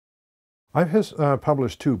I've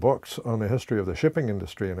published two books on the history of the shipping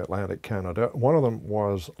industry in Atlantic Canada. One of them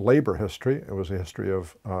was labor history. It was a history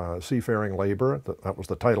of seafaring labor. That was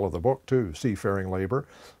the title of the book too, Seafaring Labor.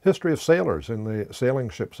 History of sailors in the sailing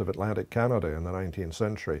ships of Atlantic Canada in the 19th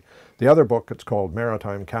century. The other book, it's called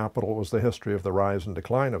Maritime Capital, was the history of the rise and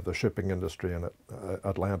decline of the shipping industry in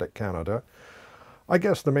Atlantic Canada. I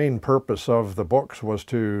guess the main purpose of the books was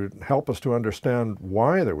to help us to understand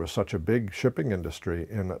why there was such a big shipping industry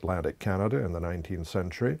in Atlantic Canada in the 19th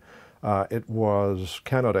century.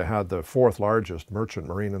 Canada had the fourth largest merchant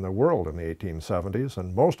marine in the world in the 1870s,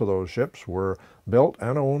 and most of those ships were built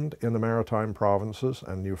and owned in the Maritime provinces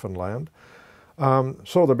and Newfoundland.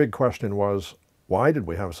 So the big question was, why did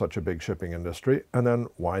we have such a big shipping industry, and then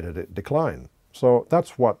why did it decline? So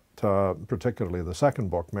that's what particularly the second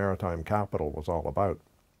book, Maritime Capital, was all about.